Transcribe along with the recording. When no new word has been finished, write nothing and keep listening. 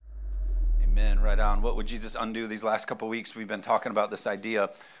Amen. Right on. What would Jesus undo? These last couple of weeks, we've been talking about this idea.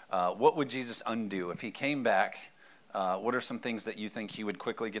 What would Jesus undo? If he came back, what are some things that you think he would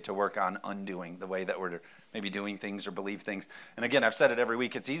quickly get to work on undoing, the way that we're maybe doing things or believe things? And again, I've said it every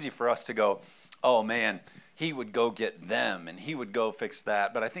week. It's easy for us to go, oh, man, he would go get them and he would go fix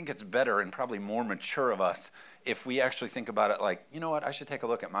that. But I think it's better and probably more mature of us if we actually think about it like, you know what, I should take a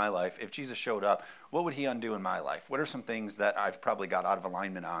look at my life. If Jesus showed up, what would he undo in my life? What are some things that I've probably got out of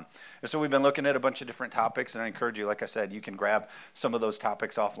alignment on? And so we've been looking at a bunch of different topics, and I encourage you, like I said, you can grab some of those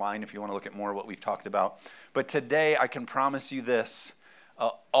topics offline if you want to look at more of what we've talked about. But today, I can promise you this,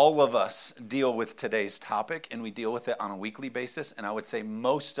 all of us deal with today's topic, and we deal with it on a weekly basis, and I would say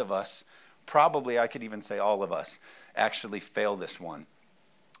most of us, probably I could even say all of us, actually fail this one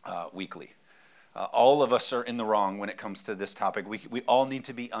weekly. All of us are in the wrong when it comes to this topic. We all need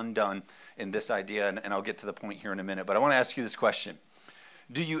to be undone in this idea, and I'll get to the point here in a minute. But I want to ask you this question.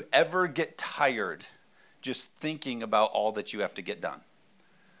 Do you ever get tired just thinking about all that you have to get done?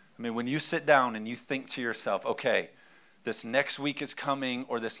 I mean, when you sit down and you think to yourself, okay, this next week is coming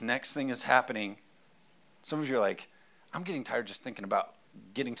or this next thing is happening, some of you are like, I'm getting tired just thinking about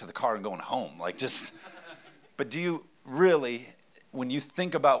getting to the car and going home. But do you really, when you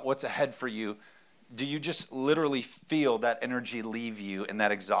think about what's ahead for you, do you just literally feel that energy leave you and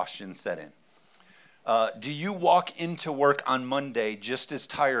that exhaustion set in? Do you walk into work on Monday just as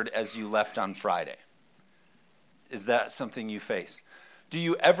tired as you left on Friday? Is that something you face? Do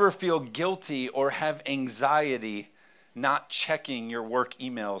you ever feel guilty or have anxiety not checking your work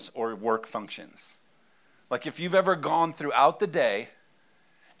emails or work functions? Like if you've ever gone throughout the day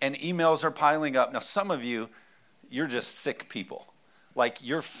and emails are piling up. Now some of you, you're just sick people. Like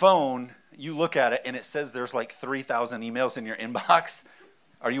your phone, you look at it and it says there's like 3,000 emails in your inbox.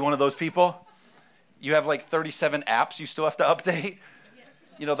 Are you one of those people? You have like 37 apps you still have to update?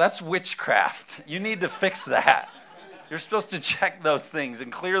 You know, that's witchcraft. You need to fix that. You're supposed to check those things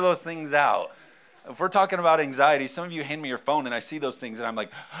and clear those things out. If we're talking about anxiety, some of you hand me your phone and I see those things and I'm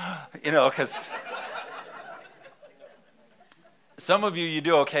like, because some of you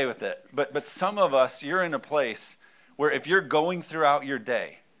do okay with it. But some of us, you're in a place where if you're going throughout your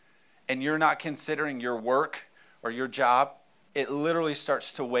day and you're not considering your work or your job, it literally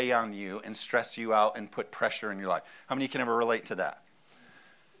starts to weigh on you and stress you out and put pressure in your life. How many can ever relate to that?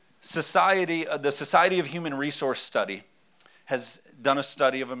 The Society of Human Resource Study has done a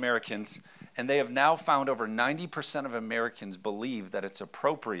study of Americans, and they have now found over 90% of Americans believe that it's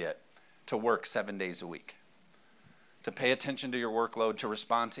appropriate to work 7 days a week, to pay attention to your workload, to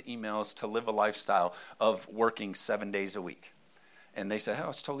respond to emails, to live a lifestyle of working 7 days a week. And they say,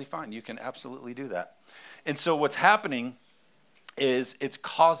 oh, it's totally fine. You can absolutely do that. And so what's happening is it's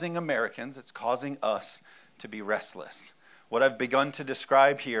causing Americans, it's causing us to be restless. What I've begun to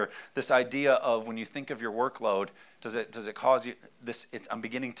describe here, this idea of when you think of your workload, does it cause you this? I'm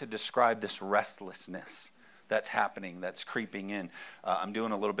beginning to describe this restlessness that's happening, that's creeping in. I'm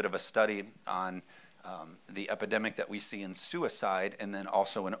doing a little bit of a study on the epidemic that we see in suicide and then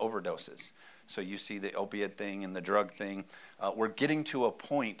also in overdoses. So you see the opiate thing and the drug thing. We're getting to a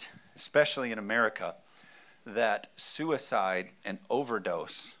point, especially in America, that suicide and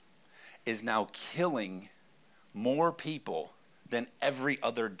overdose is now killing more people than every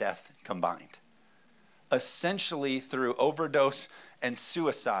other death combined. Essentially, through overdose and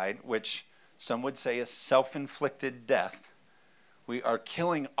suicide, which some would say is self-inflicted death, we are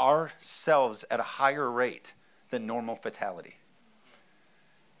killing ourselves at a higher rate than normal fatality.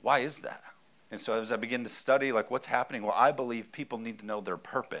 Why is that? And so as I begin to study like what's happening, well, I believe people need to know their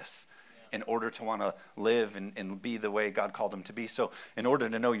purpose in order to want to live and be the way God called them to be. So in order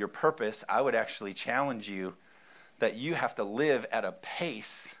to know your purpose, I would actually challenge you that you have to live at a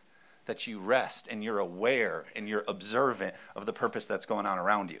pace that you rest and you're aware and you're observant of the purpose that's going on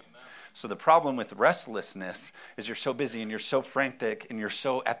around you. Amen. So the problem with restlessness is you're so busy and you're so frantic and you're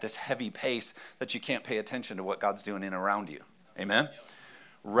so at this heavy pace that you can't pay attention to what God's doing in and around you. Amen? Yep.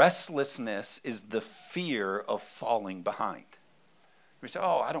 Restlessness is the fear of falling behind. We say,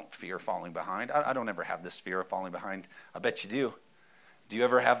 oh, I don't fear falling behind. I don't ever have this fear of falling behind. I bet you do. Do you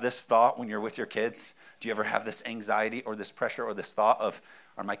ever have this thought when you're with your kids? Do you ever have this anxiety or this pressure or this thought of,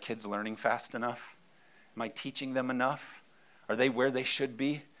 are my kids learning fast enough? Am I teaching them enough? Are they where they should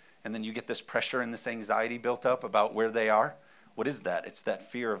be? And then you get this pressure and this anxiety built up about where they are. What is that? It's that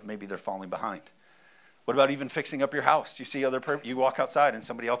fear of maybe they're falling behind. What about even fixing up your house? You see you walk outside and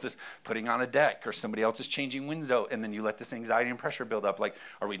somebody else is putting on a deck or somebody else is changing window, and then you let this anxiety and pressure build up. Like,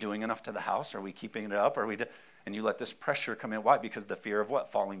 are we doing enough to the house? Are we keeping it up? And you let this pressure come in. Why? Because the fear of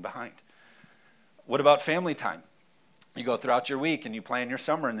what? Falling behind. What about family time? You go throughout your week and you plan your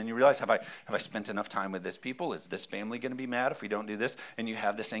summer, and then you realize, have I spent enough time with this people? Is this family going to be mad if we don't do this? And you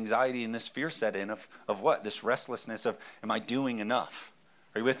have this anxiety and this fear set in of what? This restlessness of, am I doing enough?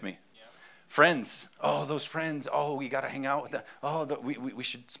 Are you with me? Yeah. Friends, those friends, we got to hang out with them. We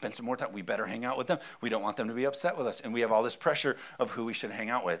should spend some more time. We better hang out with them. We don't want them to be upset with us. And we have all this pressure of who we should hang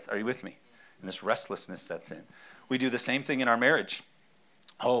out with. Are you with me? And this restlessness sets in. We do the same thing in our marriage.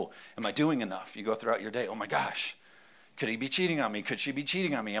 Am I doing enough? You go throughout your day, oh my gosh. Could he be cheating on me? Could she be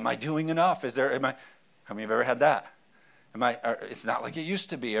cheating on me? Am I doing enough? How many have ever had that? It's not like it used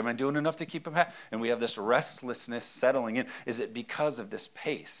to be. Am I doing enough to keep him happy? And we have this restlessness settling in. Is it because of this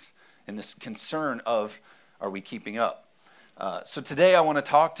pace and this concern of, are we keeping up? So today I want to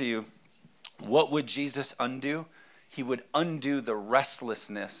talk to you, what would Jesus undo? He would undo the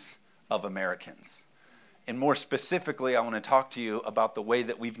restlessness of Americans. And more specifically, I want to talk to you about the way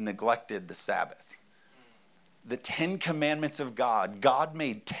that we've neglected the Sabbath. The 10 commandments of God. God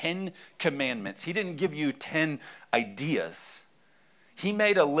made 10 commandments. He didn't give you 10 ideas. He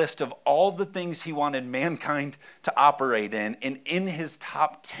made a list of all the things he wanted mankind to operate in. And in his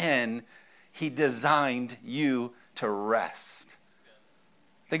top 10, he designed you to rest.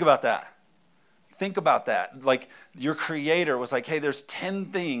 Think about that. Think about that. Like your creator was like, hey, there's 10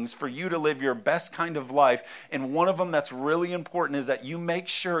 things for you to live your best kind of life. And one of them that's really important is that you make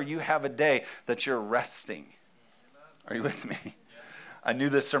sure you have a day that you're resting. Are you with me? Yeah. I knew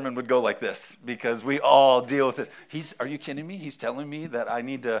this sermon would go like this because we all deal with this. Are you kidding me? He's telling me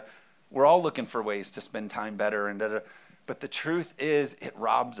that we're all looking for ways to spend time better. But the truth is it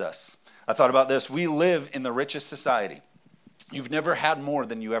robs us. I thought about this. We live in the richest society. You've never had more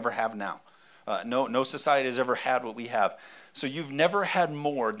than you ever have now. No society has ever had what we have. So you've never had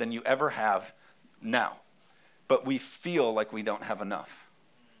more than you ever have now. But we feel like we don't have enough.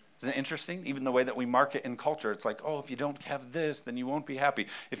 Isn't it interesting? Even the way that we market in culture, it's like, if you don't have this, then you won't be happy.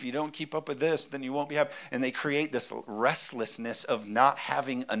 If you don't keep up with this, then you won't be happy. And they create this restlessness of not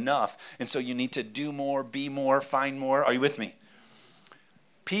having enough. And so you need to do more, be more, find more. Are you with me?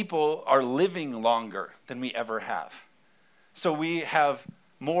 People are living longer than we ever have. So we have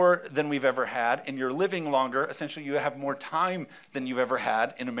more than we've ever had, and you're living longer. Essentially, you have more time than you've ever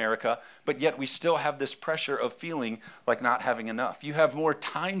had in America, but yet we still have this pressure of feeling like not having enough. You have more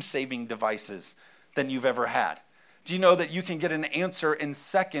time-saving devices than you've ever had. Do you know that you can get an answer in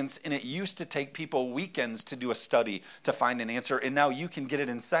seconds, and it used to take people weekends to do a study to find an answer, and now you can get it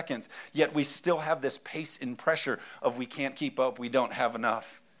in seconds, yet we still have this pace and pressure of we can't keep up, we don't have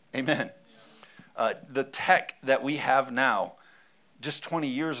enough. Amen. The tech that we have now, just 20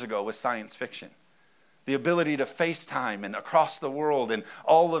 years ago, was science fiction. The ability to FaceTime and across the world and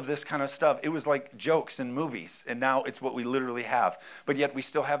all of this kind of stuff, it was like jokes in movies, and now it's what we literally have. But yet we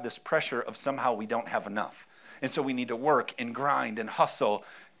still have this pressure of somehow we don't have enough. And so we need to work and grind and hustle,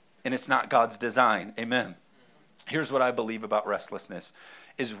 and it's not God's design. Amen. Here's what I believe about restlessness,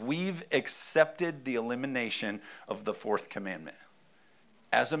 is we've accepted the elimination of the fourth commandment.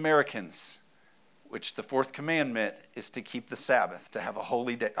 As Americans, which the fourth commandment is to keep the Sabbath, to have a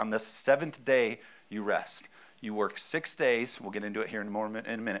holy day. On the seventh day, you rest. You work 6 days. We'll get into it here in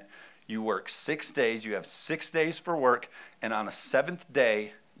a minute. You work 6 days. You have 6 days for work. And on a seventh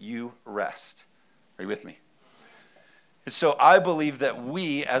day, you rest. Are you with me? And so I believe that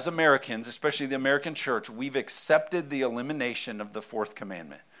we, as Americans, especially the American church, we've accepted the elimination of the fourth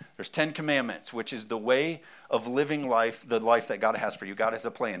commandment. There's 10 commandments, which is the way of living life, the life that God has for you. God has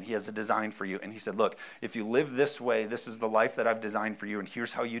a plan. He has a design for you. And he said, look, if you live this way, this is the life that I've designed for you, and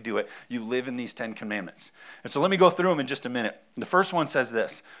here's how you do it. You live in these 10 commandments. And so let me go through them in just a minute. The first one says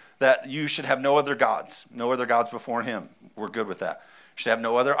this, that you should have no other gods before him. We're good with that. You should have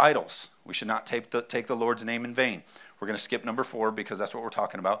no other idols. We should not take the Lord's name in vain. We're going to skip number 4 because that's what we're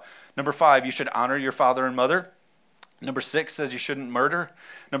talking about. Number 5, you should honor your father and mother. Number 6 says you shouldn't murder.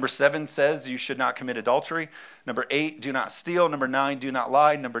 Number 7 says you should not commit adultery. Number 8, do not steal. Number 9, do not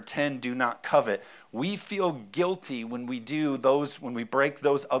lie. Number 10, do not covet. We feel guilty when we break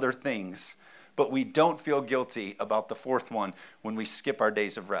those other things, but we don't feel guilty about the fourth one when we skip our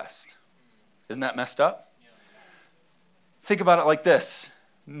days of rest. Isn't that messed up? Yeah. Think about it like this.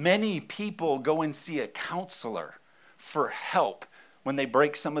 Many people go and see a counselor for help when they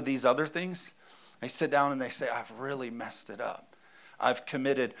break some of these other things. They sit down and they say, I've really messed it up. I've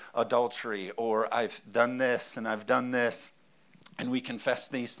committed adultery, or I've done this and I've done this, and we confess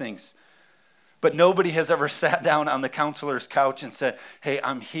these things. But nobody has ever sat down on the counselor's couch and said, hey,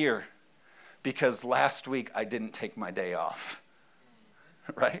 I'm here because last week I didn't take my day off.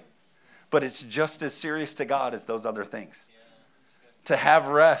 Right? But it's just as serious to God as those other things. To have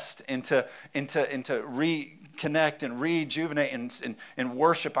rest and to connect and rejuvenate and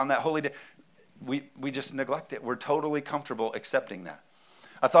worship on that holy day. We just neglect it. We're totally comfortable accepting that.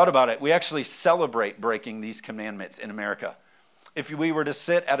 I thought about it. We actually celebrate breaking these commandments in America. If we were to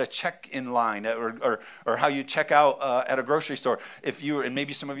sit at a check-in line or how you check out at a grocery store, and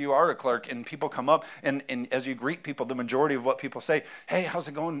maybe some of you are a clerk, and people come up, and as you greet people, the majority of what people say, hey, how's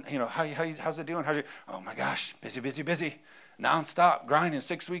it going? How's it doing? Oh my gosh, busy, busy, busy. Nonstop, grinding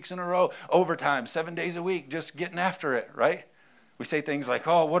 6 weeks in a row, overtime, 7 days a week, just getting after it, right? We say things like,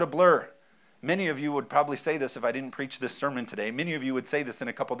 oh, what a blur. Many of you would probably say this if I didn't preach this sermon today. Many of you would say this in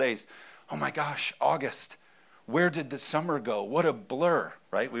a couple days. Oh my gosh, August. Where did the summer go? What a blur,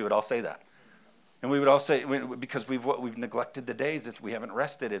 right? We would all say that. And we would all say, because we've neglected the days, we haven't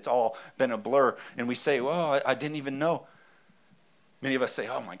rested, it's all been a blur. And we say, well, I didn't even know. Many of us say,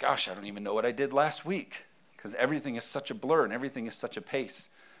 oh my gosh, I don't even know what I did last week. Because everything is such a blur and everything is such a pace.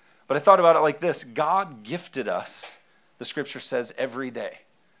 But I thought about it like this. God gifted us, the scripture says, every day.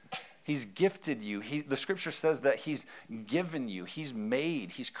 He's gifted you. The scripture says that he's given you. He's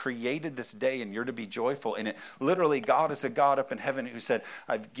created this day, and you're to be joyful in it. Literally, God is a God up in heaven who said,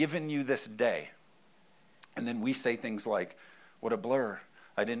 I've given you this day. And then we say things like, what a blur.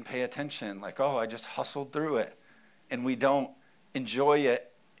 I didn't pay attention. Like, oh, I just hustled through it. And we don't enjoy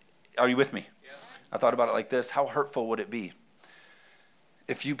it. Are you with me? Yeah. I thought about it like this. How hurtful would it be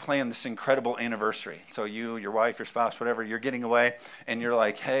if you plan this incredible anniversary? So you, your wife, your spouse, whatever, you're getting away, and you're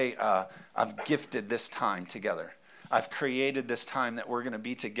like, hey, I've gifted this time together. I've created this time that we're going to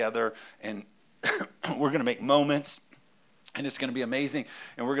be together, and we're going to make moments, and it's going to be amazing,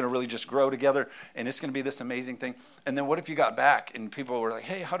 and we're going to really just grow together, and it's going to be this amazing thing. And then what if you got back, and people were like,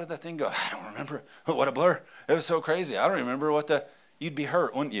 hey, how did that thing go? I don't remember. What a blur. It was so crazy. I don't remember you'd be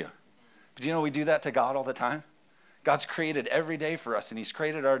hurt, wouldn't you? But you know we do that to God all the time? God's created every day for us, and he's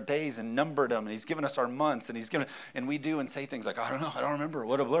created our days and numbered them, and he's given us our months, and we do and say things like, I don't know, I don't remember,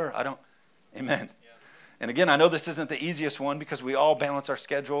 what a blur, Amen. Yeah. And again, I know this isn't the easiest one because we all balance our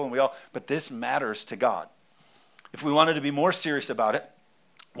schedule, but this matters to God. If we wanted to be more serious about it,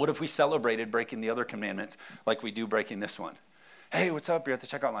 what if we celebrated breaking the other commandments like we do breaking this one? Hey, what's up? You're at the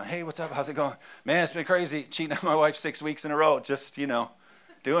checkout line. Hey, what's up? How's it going? Man, it's been crazy. Cheating on my wife 6 weeks in a row, just,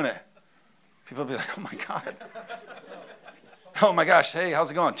 doing it. People will be like, oh my God. Oh my gosh, hey,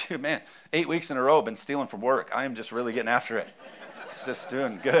 how's it going? Dude, man, 8 weeks in a row, been stealing from work. I am just really getting after it. It's just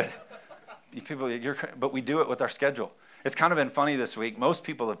doing good. But we do it with our schedule. It's kind of been funny this week. Most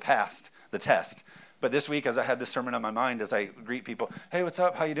people have passed the test. But this week, as I had this sermon on my mind, as I greet people, hey, what's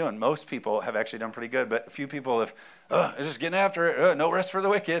up? How you doing? Most people have actually done pretty good. But a few people have, they're just getting after it. No rest for the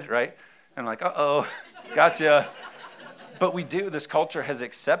wicked, right? And I'm like, uh-oh, gotcha. But we do. This culture has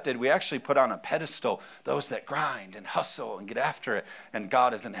accepted. We actually put on a pedestal those that grind and hustle and get after it. And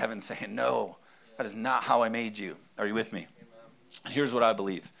God is in heaven saying, no, that is not how I made you. Are you with me? Amen. Here's what I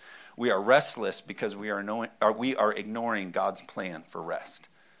believe. We are restless because we are ignoring God's plan for rest.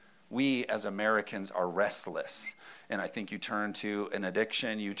 We as Americans are restless. And I think you turn to an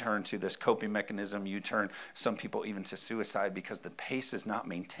addiction, you turn to this coping mechanism, you turn some people even to suicide because the pace is not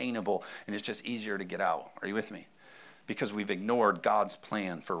maintainable and it's just easier to get out. Are you with me? Because we've ignored God's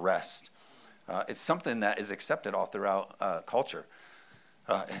plan for rest. It's something that is accepted all throughout culture.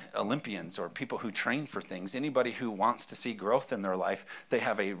 Olympians or people who train for things, anybody who wants to see growth in their life, they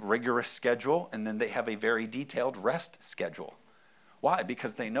have a rigorous schedule and then they have a very detailed rest schedule. Why?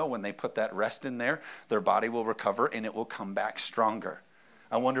 Because they know when they put that rest in there, their body will recover and it will come back stronger.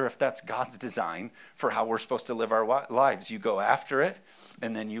 I wonder if that's God's design for how we're supposed to live our lives. You go after it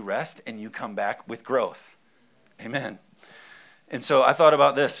and then you rest and you come back with growth. Amen. And so I thought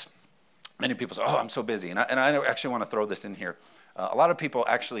about this. Many people say, oh, I'm so busy. And I actually want to throw this in here. A lot of people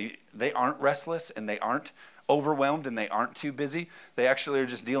actually, they aren't restless and they aren't overwhelmed and they aren't too busy. They actually are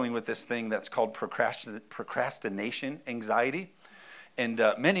just dealing with this thing that's called procrastination anxiety. And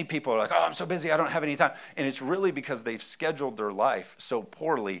many people are like, oh, I'm so busy, I don't have any time. And it's really because they've scheduled their life so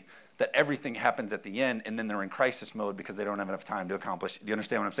poorly that everything happens at the end and then they're in crisis mode because they don't have enough time to accomplish. Do you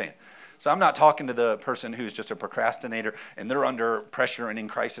understand what I'm saying? So I'm not talking to the person who's just a procrastinator and they're under pressure and in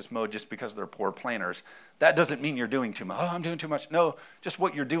crisis mode just because they're poor planners. That doesn't mean you're doing too much. Oh, I'm doing too much. No, just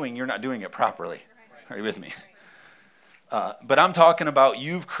what you're doing, you're not doing it properly. Are you with me? But I'm talking about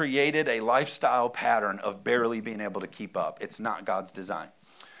you've created a lifestyle pattern of barely being able to keep up. It's not God's design.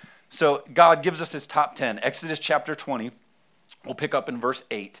 So God gives us his top 10. Exodus chapter 20. We'll pick up in verse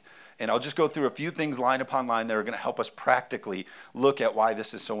 8. And I'll just go through a few things line upon line that are going to help us practically look at why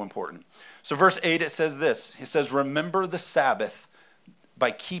this is so important. So verse 8, it says this. It says, remember the Sabbath by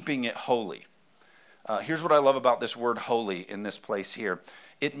keeping it holy. Here's what I love about this word holy in this place here.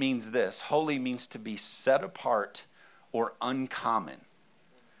 it means this. Holy means to be set apart or uncommon.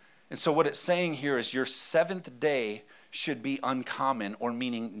 And so what it's saying here is your seventh day should be uncommon, or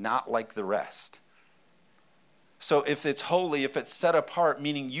meaning not like the rest. So if it's holy, if it's set apart,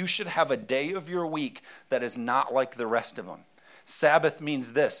 meaning you should have a day of your week that is not like the rest of them. Sabbath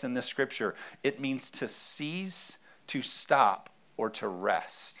means this in the scripture. It means to cease, to stop, or to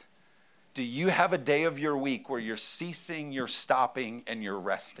rest. Do you have a day of your week where you're ceasing, you're stopping, and you're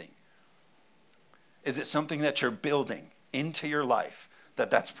resting? Is it something that you're building into your life,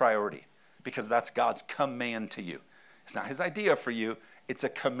 that's priority? Because that's God's command to you. It's not his idea for you, it's a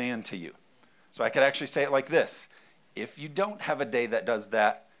command to you. So I could actually say it like this. If you don't have a day that does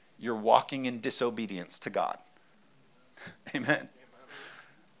that, you're walking in disobedience to God. Amen.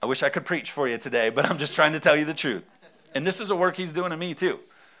 I wish I could preach for you today, but I'm just trying to tell you the truth. And this is a work he's doing to me too.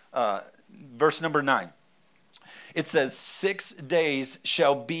 Verse number 9. It says, 6 days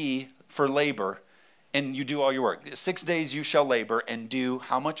shall be for labor, and you do all your work. 6 days you shall labor and do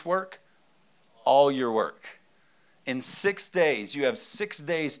how much work? All your work. In 6 days, you have 6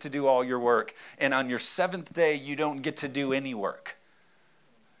 days to do all your work. And on your seventh day, you don't get to do any work.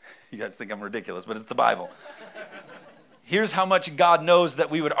 You guys think I'm ridiculous, but it's the Bible. Here's how much God knows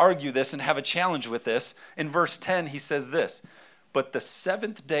that we would argue this and have a challenge with this. In verse 10, he says this, but the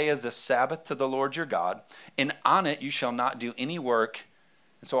seventh day is a Sabbath to the Lord your God, and on it you shall not do any work.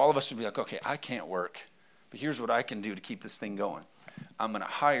 And so all of us would be like, okay, I can't work, but here's what I can do to keep this thing going. I'm going to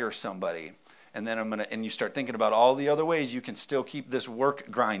hire somebody. And then and you start thinking about all the other ways you can still keep this work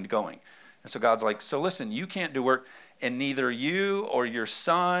grind going. And so God's like, so listen, you can't do work, and neither you or your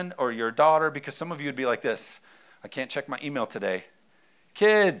son or your daughter, because some of you would be like this, I can't check my email today.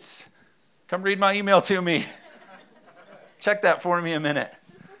 Kids, come read my email to me. Check that for me a minute.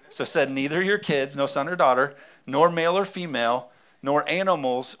 So it said, neither your kids, no son or daughter, nor male or female, nor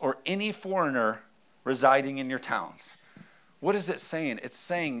animals or any foreigner residing in your towns. What is it saying? It's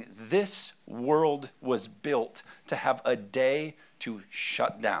saying this world was built to have a day to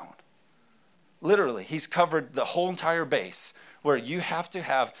shut down. Literally, he's covered the whole entire base where you have to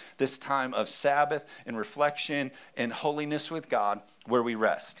have this time of Sabbath and reflection and holiness with God where we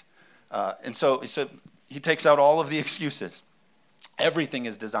rest. And so he takes out all of the excuses. Everything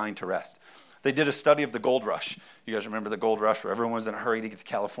is designed to rest. They did a study of the gold rush. You guys remember the gold rush where everyone was in a hurry to get to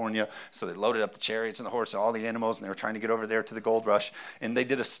California. So they loaded up the chariots and the horses and all the animals, and they were trying to get over there to the gold rush. And they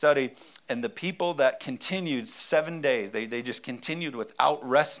did a study, and the people that continued 7 days, they just continued without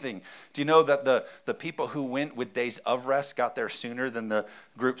resting. Do you know that the people who went with days of rest got there sooner than the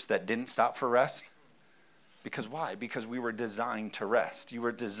groups that didn't stop for rest? Because why? Because we were designed to rest. You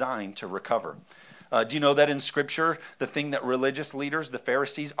were designed to recover. Do you know that in Scripture, the thing that religious leaders, the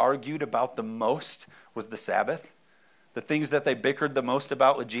Pharisees, argued about the most was the Sabbath? The things that they bickered the most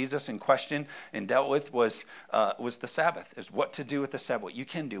about with Jesus and questioned and dealt with was the Sabbath. Is what to do with the Sabbath, what you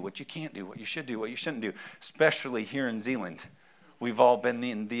can do, what you can't do, what you should do, what you shouldn't do. Especially here in Zeeland, we've all been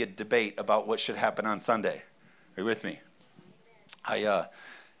in the debate about what should happen on Sunday. Are you with me? I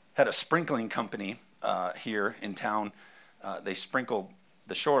had a sprinkling company here in town. They sprinkled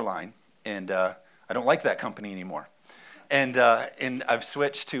the shoreline, and I don't like that company anymore. And I've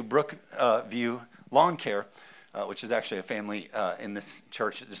switched to Brookview Lawn Care, which is actually a family in this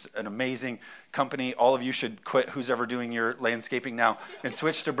church. It's an amazing company. All of you should quit, who's ever doing your landscaping now, and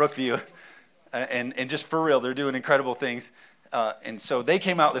switch to Brookview. And just for real, they're doing incredible things. And so they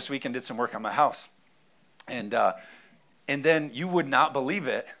came out this week and did some work on my house. And then you would not believe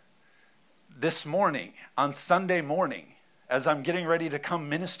it. This morning, on Sunday morning, as I'm getting ready to come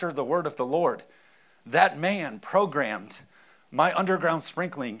minister the word of the Lord, that man programmed my underground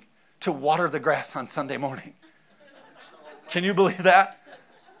sprinkling to water the grass on Sunday morning. Can you believe that?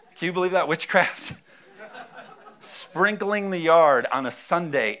 Can you believe that witchcraft? Sprinkling the yard on a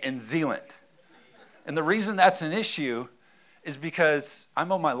Sunday in Zeeland. And the reason that's an issue is because I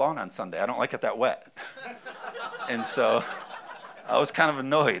mow my lawn on Sunday. I don't like it that wet. And so I was kind of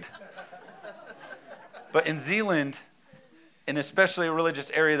annoyed. But in Zeeland, and especially a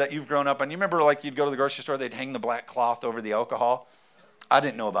religious area that you've grown up in, you remember like you'd go to the grocery store, they'd hang the black cloth over the alcohol? I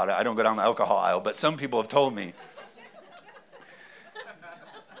didn't know about it. I don't go down the alcohol aisle, but some people have told me.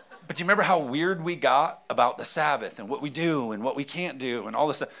 But you remember how weird we got about the Sabbath and what we do and what we can't do and all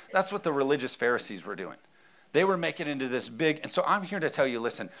this stuff? That's what the religious Pharisees were doing. They were making it into this big, and so I'm here to tell you,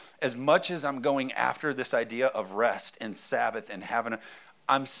 listen, as much as I'm going after this idea of rest and Sabbath and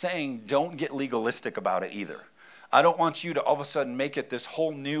I'm saying don't get legalistic about it either. I don't want you to all of a sudden make it this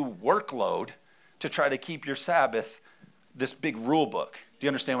whole new workload to try to keep your Sabbath this big rule book. Do you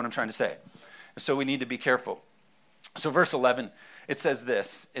understand what I'm trying to say? So we need to be careful. So verse 11, It says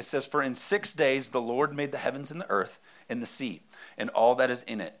this. It says, for in 6 days the Lord made the heavens and the earth and the sea and all that is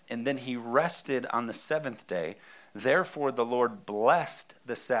in it. And then he rested on the seventh day. Therefore the Lord blessed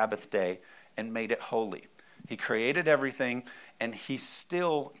the Sabbath day and made it holy. He created everything, and he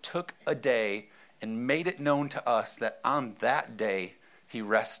still took a day and made it known to us that on that day he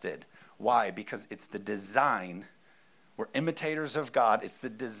rested. Why? Because it's the design. We're imitators of God. It's the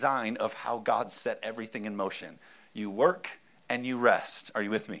design of how God set everything in motion. You work and you rest. Are you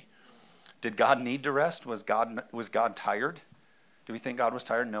with me? Did God need to rest? Was God tired? Do we think God was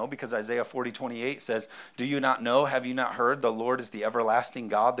tired? No, because Isaiah 40:28 says, do you not know, have you not heard? The Lord is the everlasting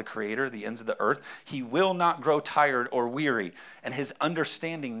God, the creator, the ends of the earth. He will not grow tired or weary, and his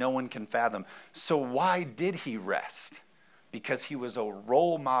understanding no one can fathom. So why did he rest? Because he was a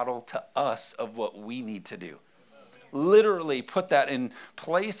role model to us of what we need to do. Literally put that in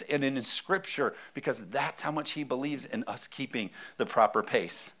place and in Scripture, because that's how much he believes in us keeping the proper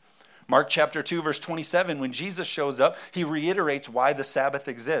pace. Mark chapter 2, verse 27, when Jesus shows up, he reiterates why the Sabbath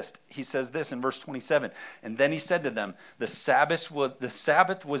exists. He says this in verse 27, and then he said to them, the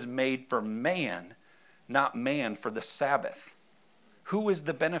Sabbath was made for man, not man for the Sabbath. Who is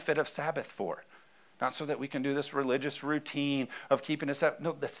the benefit of Sabbath for? Not so that we can do this religious routine of keeping a Sabbath.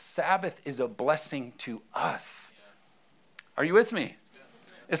 No, the Sabbath is a blessing to us. Are you with me?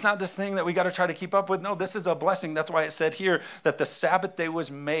 It's not this thing that we got to try to keep up with. No, this is a blessing. That's why it said here that the Sabbath day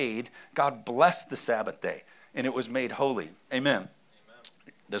was made. God blessed the Sabbath day, and it was made holy. Amen.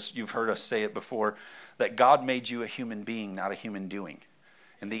 This, you've heard us say it before, that God made you a human being, not a human doing.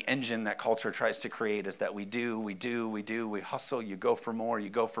 And the engine that culture tries to create is that we hustle, you go for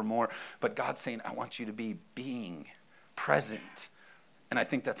more. But God's saying, I want you to be being, present. And I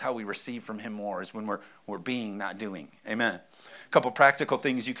think that's how we receive from him more, is when we're being, not doing. Amen. A couple practical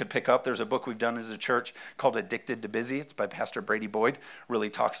things you could pick up. There's a book we've done as a church called Addicted to Busy. It's by Pastor Brady Boyd. Really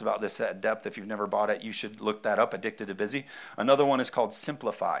talks about this at depth. If you've never bought it, you should look that up, Addicted to Busy. Another one is called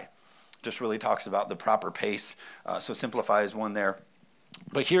Simplify. Just really talks about the proper pace. So Simplify is one there.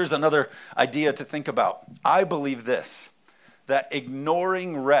 But here's another idea to think about. I believe this, that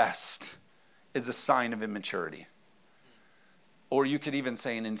ignoring rest is a sign of immaturity. Or you could even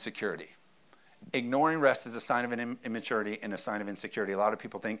say an insecurity. Ignoring rest is a sign of an immaturity and a sign of insecurity. A lot of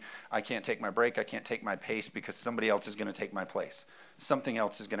people think, I can't take my break, I can't take my pace because somebody else is going to take my place. Something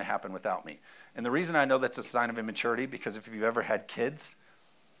else is going to happen without me. And the reason I know that's a sign of immaturity, because if you've ever had kids,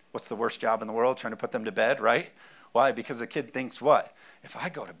 what's the worst job in the world? Trying to put them to bed, right? Why? Because a kid thinks what? If I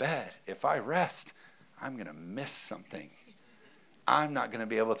go to bed, if I rest, I'm going to miss something. I'm not going to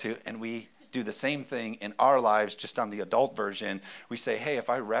be able to, and we do the same thing in our lives, just on the adult version. We say, hey, if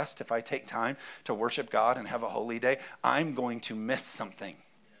I rest, if I take time to worship God and have a holy day, I'm going to miss something,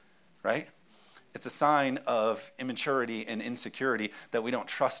 right? It's a sign of immaturity and insecurity that we don't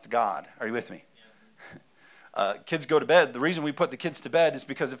trust God. Are you with me? Kids go to bed. The reason we put the kids to bed is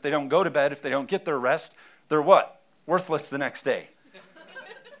because if they don't go to bed, if they don't get their rest, they're what? Worthless the next day.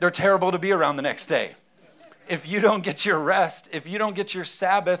 They're terrible to be around the next day. If you don't get your rest, if you don't get your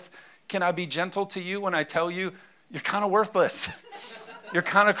Sabbath, can I be gentle to you when I tell you you're kind of worthless? You're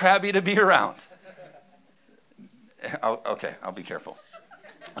kind of crabby to be around. I'll be careful.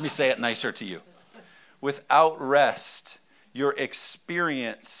 Let me say it nicer to you. Without rest, your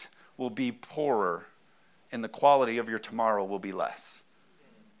experience will be poorer and the quality of your tomorrow will be less.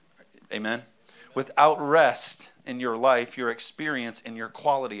 Amen? Without rest in your life, your experience and your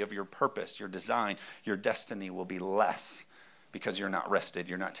quality of your purpose, your design, your destiny will be less. Because you're not rested,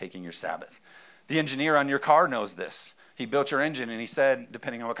 you're not taking your Sabbath. The engineer on your car knows this. He built your engine and he said,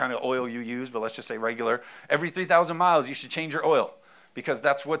 depending on what kind of oil you use, but let's just say regular, every 3,000 miles you should change your oil because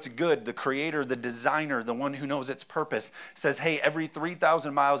that's what's good. The creator, the designer, the one who knows its purpose says, hey, every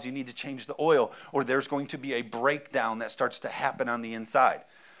 3,000 miles you need to change the oil or there's going to be a breakdown that starts to happen on the inside.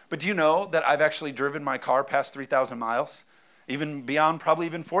 But do you know that I've actually driven my car past 3,000 miles, even beyond probably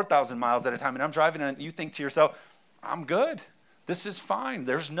even 4,000 miles at a time, and I'm driving and you think to yourself, I'm good. This is fine.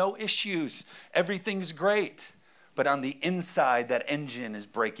 There's no issues. Everything's great. But on the inside, that engine is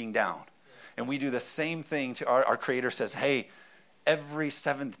breaking down. And we do the same thing to our Creator says, hey, every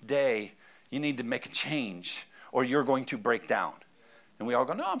seventh day, you need to make a change or you're going to break down. And we all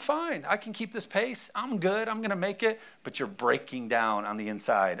go, no, I'm fine. I can keep this pace. I'm good. I'm going to make it. But you're breaking down on the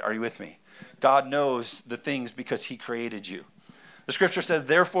inside. Are you with me? God knows the things because he created you. The scripture says,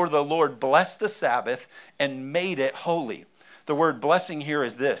 therefore the Lord blessed the Sabbath and made it holy. The word blessing here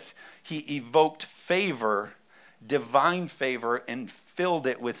is this. He evoked favor, divine favor, and filled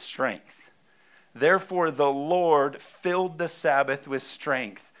it with strength. Therefore, the Lord filled the Sabbath with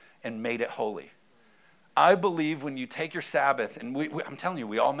strength and made it holy. I believe when you take your Sabbath, and I'm telling you,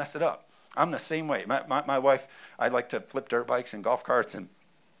 we all mess it up. I'm the same way. My wife, I like to flip dirt bikes and golf carts, and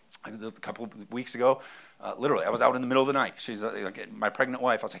a couple of weeks ago, literally, I was out in the middle of the night. She's like my pregnant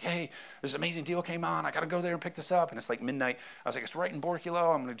wife. I was like, hey, this amazing deal came on. I got to go there and pick this up. And it's like midnight. I was like, it's right in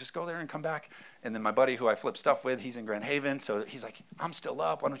Borculo. I'm going to just go there and come back. And then my buddy who I flip stuff with, he's in Grand Haven. So he's like, I'm still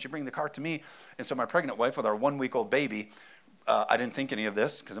up. Why don't you bring the cart to me? And so my pregnant wife with our 1-week-old baby, I didn't think any of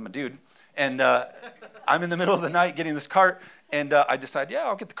this because I'm a dude. And I'm in the middle of the night getting this cart. And I decide, yeah,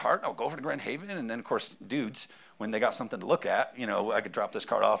 I'll get the cart. I'll go over to Grand Haven. And then, of course, dudes, when they got something to look at, I could drop this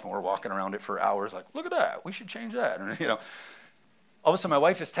cart off and we're walking around it for hours like, look at that. We should change that. And, all of a sudden my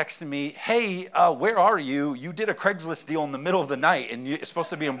wife is texting me, hey, where are you? You did a Craigslist deal in the middle of the night and it's supposed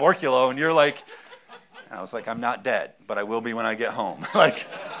to be in Borculo. And you're like, and I was like, I'm not dead, but I will be when I get home.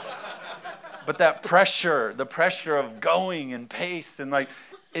 But that pressure, the pressure of going and pace and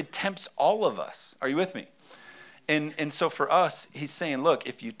it tempts all of us. Are you with me? And so for us, he's saying, look,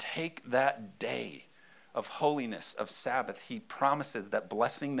 if you take that day of holiness, of Sabbath, he promises that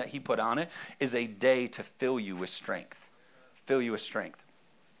blessing that he put on it is a day to fill you with strength. Fill you with strength.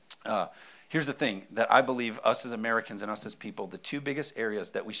 Here's the thing that I believe us as Americans and us as people, the two biggest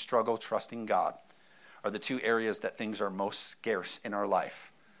areas that we struggle trusting God are the two areas that things are most scarce in our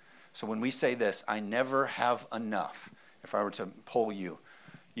life. So when we say this, I never have enough, if I were to poll you,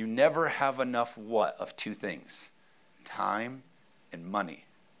 you never have enough what of two things? Time and money.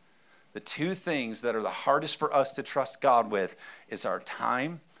 The two things that are the hardest for us to trust God with is our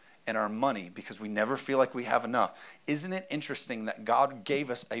time and our money because we never feel like we have enough. Isn't it interesting that God gave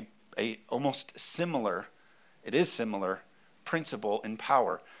us a almost similar, it is similar, principle in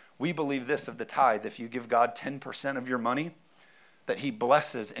power? We believe this of the tithe. If you give God 10% of your money, that he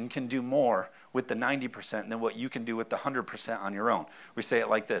blesses and can do more with the 90% than what you can do with the 100% on your own. We say it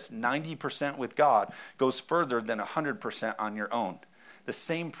like this: 90% with God goes further than 100% on your own. The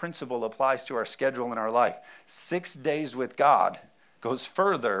same principle applies to our schedule in our life. 6 days with God goes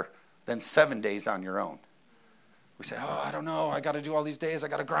further than 7 days on your own. We say, oh, I don't know. I got to do all these days. I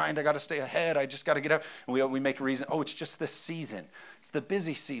got to grind. I got to stay ahead. I just got to get up. And we make a reason. Oh, it's just this season. It's the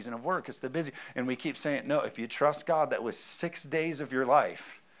busy season of work. It's the busy. And we keep saying, no, if you trust God, that was 6 days of your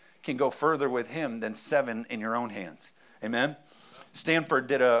life can go further with him than 7 in your own hands. Amen? Stanford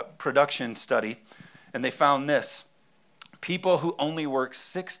did a production study, and they found this. People who only work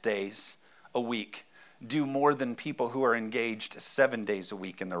 6 days a week do more than people who are engaged 7 days a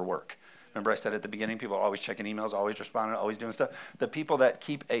week in their work. Remember I said at the beginning, people are always checking emails, always responding, always doing stuff. The people that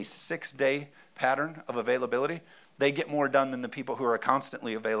keep a 6-day pattern of availability, they get more done than the people who are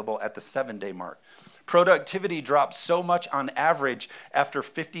constantly available at the 7-day mark. Productivity drops so much on average after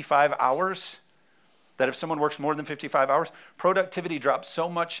 55 hours that if someone works more than 55 hours, productivity drops so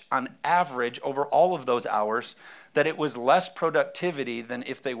much on average over all of those hours that it was less productivity than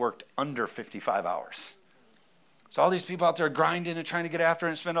if they worked under 55 hours. So all these people out there grinding and trying to get after it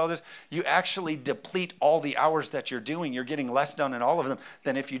and spend all this, you actually deplete all the hours that you're doing. You're getting less done in all of them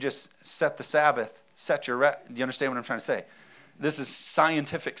than if you just set the Sabbath, do you understand what I'm trying to say? This is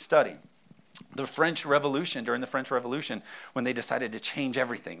scientific study. The French Revolution, during the French Revolution, when they decided to change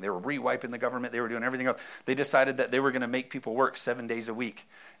everything, they were re-wiping the government, they were doing everything else, they decided that they were going to make people work 7 days a week.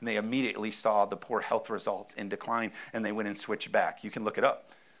 And they immediately saw the poor health results in decline, and they went and switched back. You can look it up.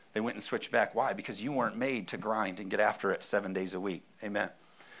 They went and switched back. Why? Because you weren't made to grind and get after it 7 days a week. Amen.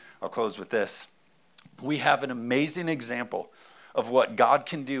 I'll close with this. We have an amazing example of what God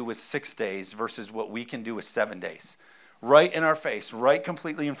can do with 6 days versus what we can do with 7 days. Right in our face, right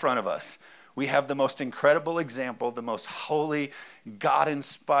completely in front of us. We have the most incredible example, the most holy,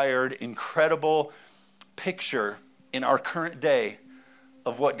 God-inspired, incredible picture in our current day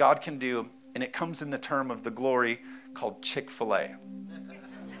of what God can do, and it comes in the term of the glory called Chick-fil-A.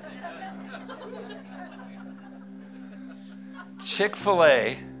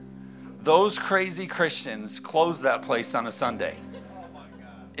 Chick-fil-A, those crazy Christians close that place on a Sunday.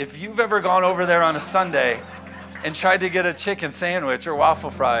 If you've ever gone over there on a Sunday and tried to get a chicken sandwich or waffle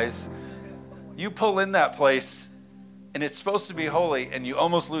fries, you pull in that place and it's supposed to be holy and you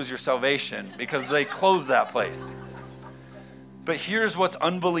almost lose your salvation because they close that place. But here's what's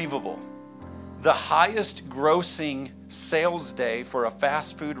unbelievable. The highest grossing sales day for a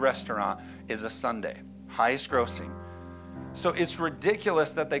fast food restaurant is a Sunday. Highest grossing. So it's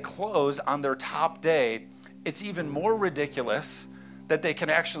ridiculous that they close on their top day. It's even more ridiculous that they can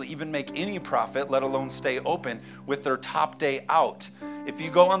actually even make any profit, let alone stay open with their top day out. If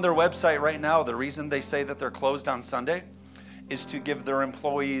you go on their website right now, the reason they say that they're closed on Sunday is to give their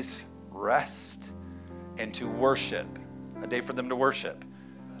employees rest and to worship, a day for them to worship.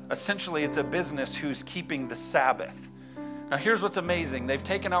 Essentially, it's a business who's keeping the Sabbath. Now, here's what's amazing. They've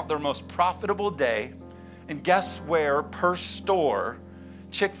taken out their most profitable day, and guess where per store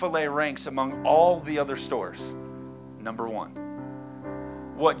Chick-fil-A ranks among all the other stores? Number one.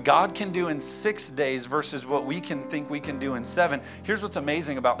 What God can do in 6 days versus what we can think we can do in 7. Here's what's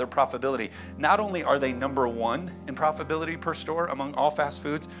amazing about their profitability. Not only are they number one in profitability per store among all fast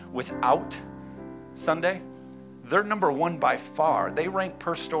foods without Sunday, they're number one by far. They rank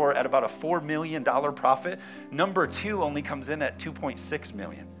per store at about a $4 million profit. Number two only comes in at $2.6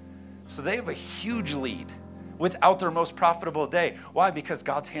 million. So they have a huge lead without their most profitable day. Why? Because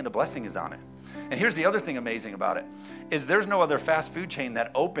God's hand of blessing is on it. And here's the other thing amazing about it, is there's no other fast food chain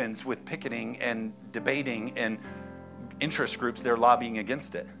that opens with picketing and debating and interest groups they're lobbying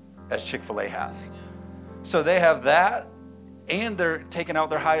against it, as Chick-fil-A has. So they have that, and they're taking out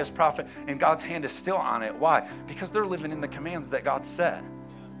their highest profit, and God's hand is still on it. Why? Because they're living in the commands that God said.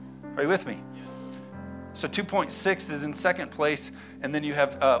 Are you with me? So 2.6 is in second place, and then you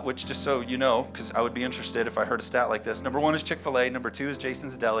have, which just so you know, because I would be interested if I heard a stat like this. Number 1 is Chick-fil-A. Number 2 is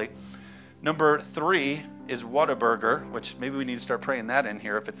Jason's Deli. Number 3 is Whataburger, which maybe we need to start praying that in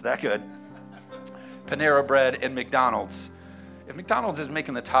here if it's that good. Panera Bread and McDonald's. If McDonald's is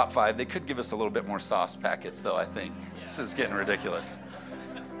making the top 5, they could give us a little bit more sauce packets, though, I think. This is getting ridiculous.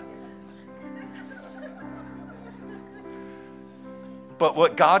 But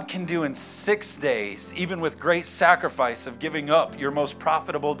what God can do in 6 days, even with great sacrifice of giving up your most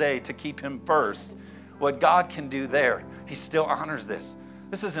profitable day to keep him first, what God can do there, he still honors this.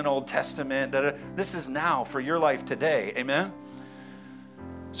 This isn't Old Testament. This is now for your life today. Amen?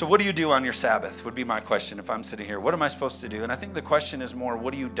 So what do you do on your Sabbath would be my question if I'm sitting here. What am I supposed to do? And I think the question is more,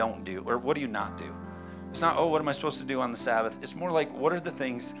 what do you don't do? Or what do you not do? It's not, what am I supposed to do on the Sabbath? It's more like, what are the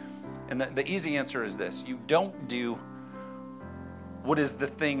things? And the easy answer is this. You don't do what is the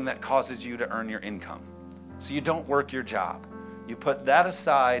thing that causes you to earn your income. So you don't work your job. You put that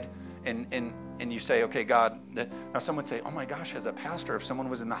aside and you say, okay, God, now someone would say, oh my gosh, as a pastor, if someone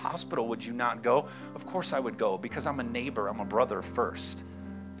was in the hospital, would you not go? Of course I would go, because I'm a neighbor, I'm a brother first.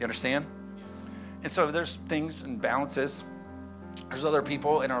 You understand? And so there's things and balances. There's other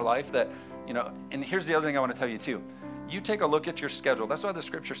people in our life that, and here's the other thing I want to tell you too. You take a look at your schedule. That's why the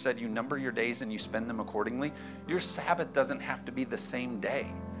scripture said you number your days and you spend them accordingly. Your Sabbath doesn't have to be the same day.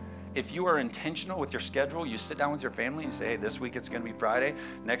 If you are intentional with your schedule, you sit down with your family and you say, hey, this week it's going to be Friday.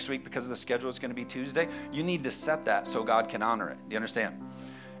 Next week, because of the schedule, it's going to be Tuesday. You need to set that so God can honor it. Do you understand?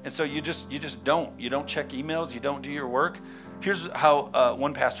 And so you just don't. You don't check emails. You don't do your work. Here's how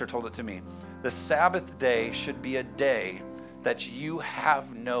one pastor told it to me. The Sabbath day should be a day that you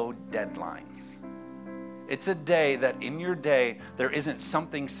have no deadlines. It's a day that in your day, there isn't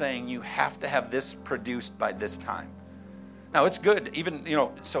something saying you have to have this produced by this time. Now, it's good, even,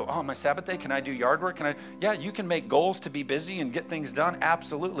 my Sabbath day, can I do yard work? Yeah, you can make goals to be busy and get things done,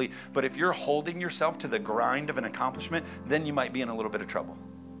 absolutely. But if you're holding yourself to the grind of an accomplishment, then you might be in a little bit of trouble.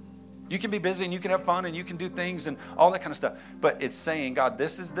 You can be busy and you can have fun and you can do things and all that kind of stuff. But it's saying, God,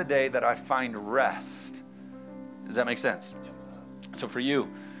 this is the day that I find rest. Does that make sense? So for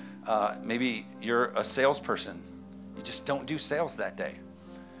you, maybe you're a salesperson. You just don't do sales that day.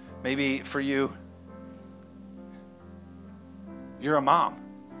 Maybe for you, you're a mom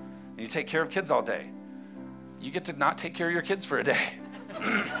and you take care of kids all day. You get to not take care of your kids for a day.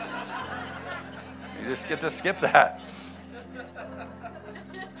 You just get to skip that.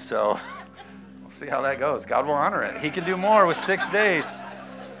 So we'll see how that goes. God will honor it. He can do more with 6 days.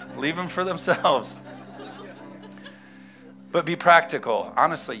 Leave them for themselves. But be practical.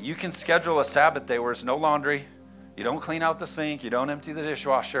 Honestly, you can schedule a Sabbath day where it's no laundry. You don't clean out the sink. You don't empty the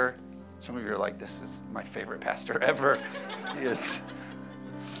dishwasher. Some of you are like, this is my favorite pastor ever. He is.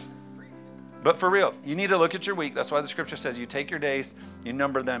 But for real, you need to look at your week. That's why the scripture says you take your days, you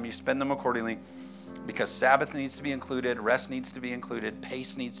number them, you spend them accordingly. Because Sabbath needs to be included, rest needs to be included,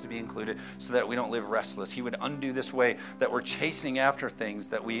 pace needs to be included so that we don't live restless. He would undo this way that we're chasing after things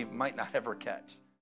that we might not ever catch.